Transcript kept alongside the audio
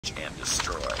and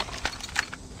destroy.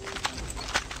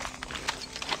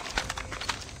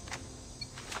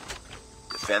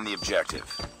 Defend the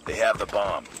objective. They have the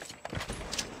bomb.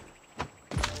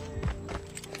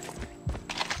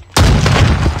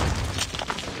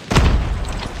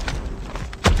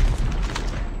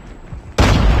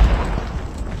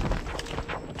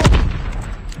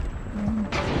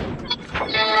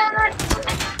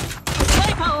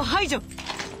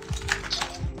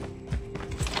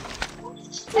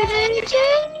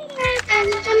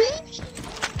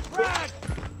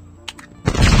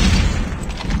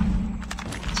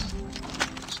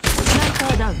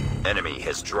 Enemy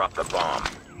has dropped the bomb.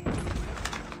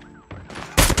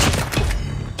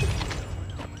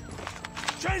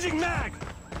 Changing mag!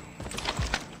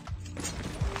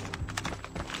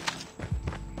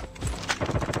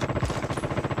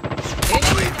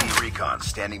 UAV recon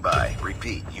standing by.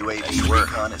 Repeat, UAV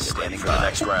recon is standing by. For the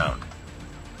next round.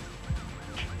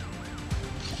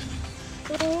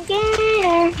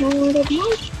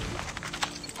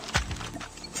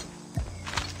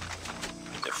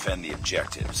 Defend the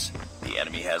objectives. The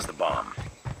enemy has the bomb.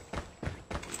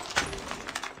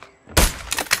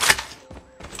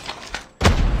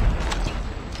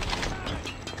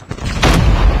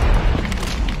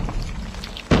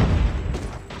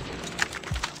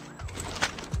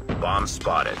 Bomb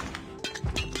spotted.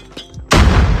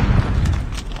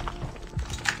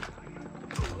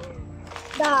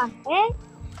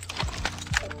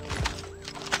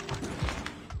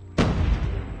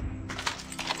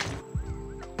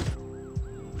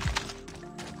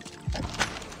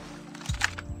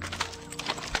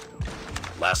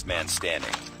 Last man standing.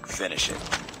 Finish it.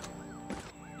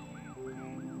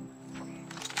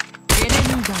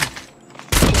 Enemy down.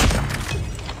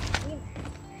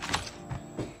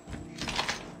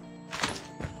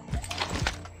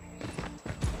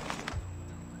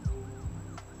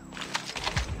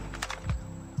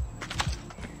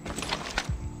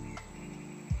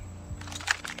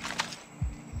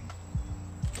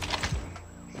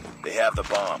 They have the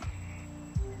bomb.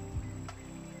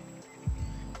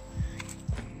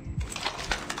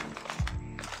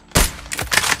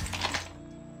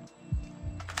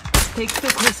 Take the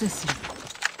closest.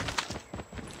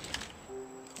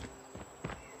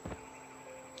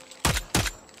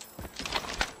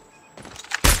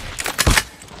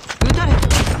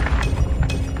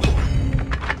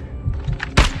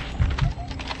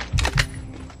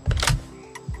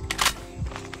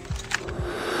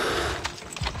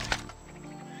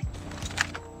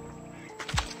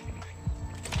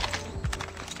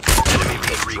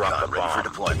 Drop the bomb. Ready for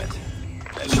deployment.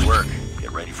 Nice work.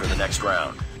 Get ready for the next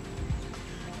round.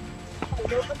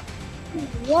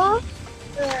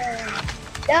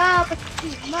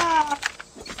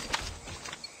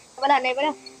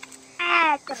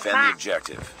 Defend the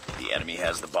objective. The enemy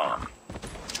has the bomb.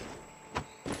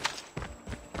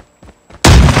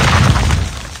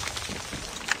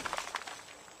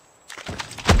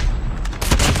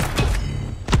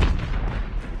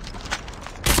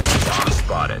 Bomb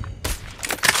spotted.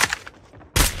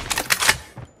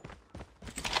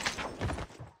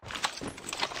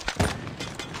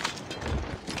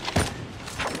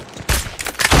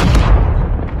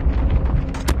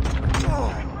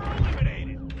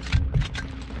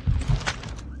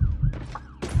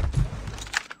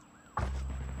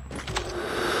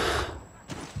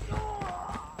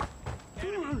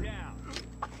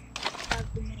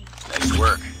 Nice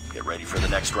work. Get ready for the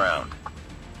next round.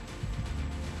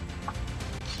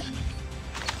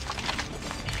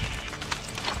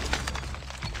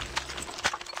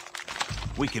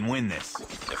 We can win this.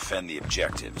 Defend the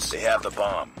objectives. They have the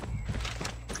bomb.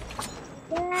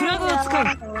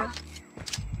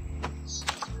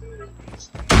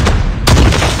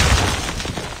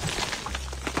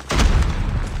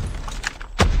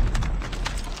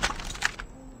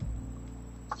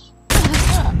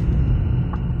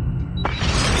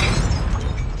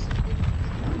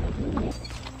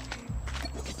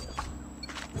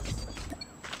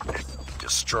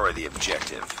 Destroy the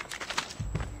objective.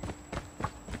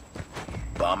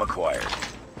 Bomb acquired.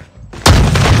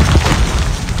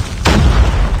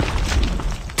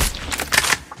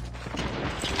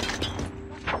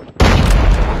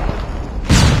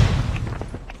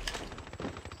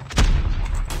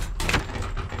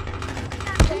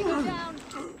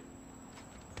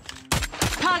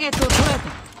 Targetを捉え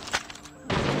た。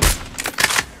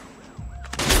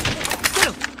捨て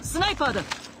ろ、スナイパーだ。ス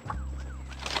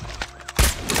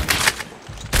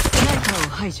ナイパーを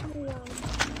排除。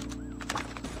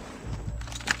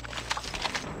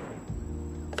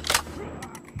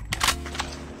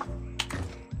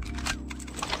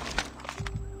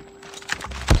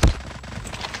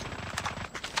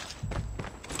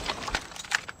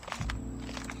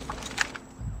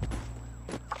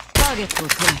ーゲットを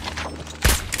捉え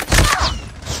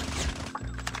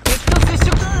敵と接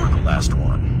触 The last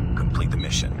one. Complete the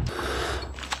mission.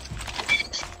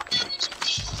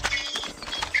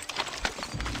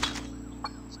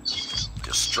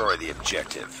 Destroy the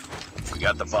objective. We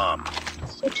got the bomb.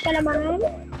 こっちから学ぶ。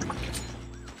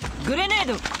グレネー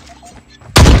ド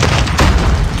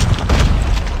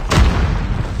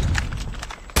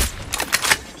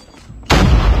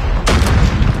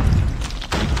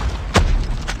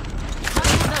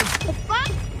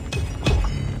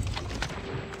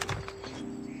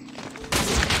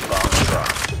Bomb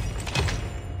dropped.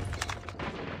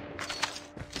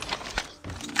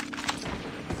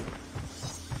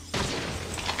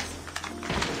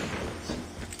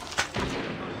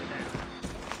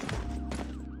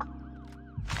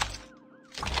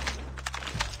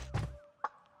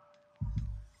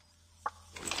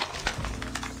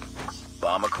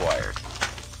 Bomb acquired.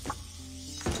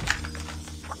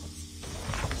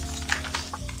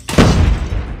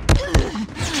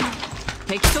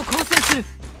 敵と交戦する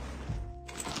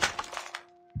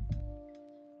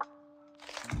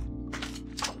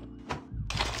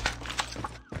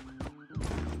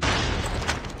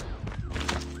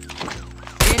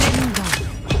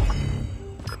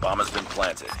The bomb has been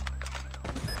planted.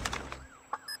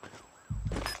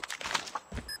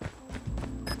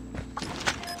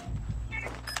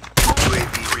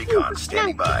 UAV recon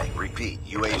standing by. Repeat.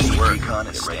 UAV recon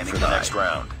is standing by. For the next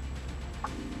round.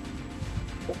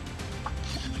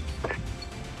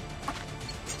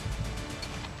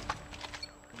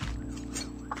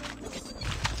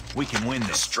 We can win this.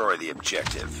 Destroy the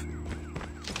objective.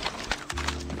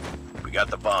 We got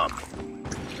the bomb.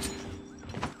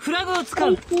 フラグを使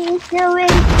う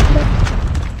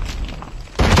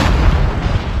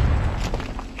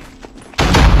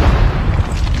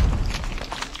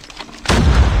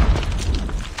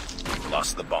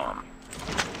Lost the bomb.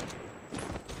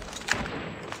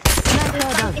 スナイパ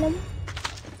ーダウン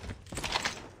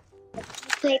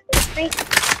Play for free.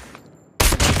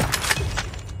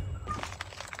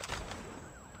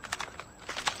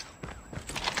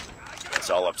 It's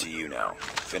all up to you now.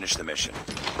 Finish the mission.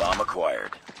 Bomb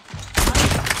acquired.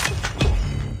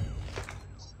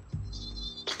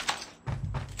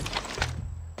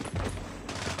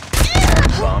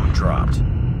 Bomb dropped.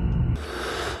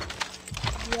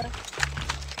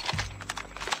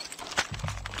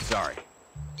 Sorry.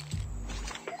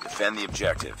 Defend the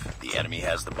objective. The enemy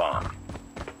has the bomb.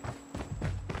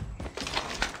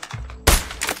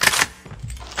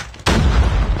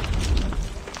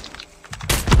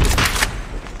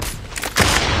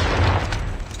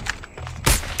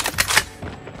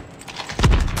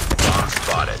 Bomb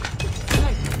spotted.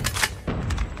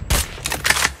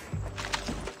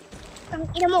 Ang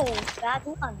ina mo,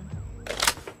 gago ka.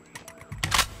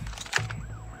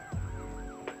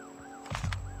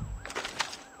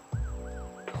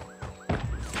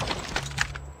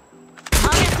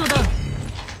 Target down.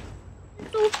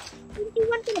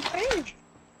 21 to the first.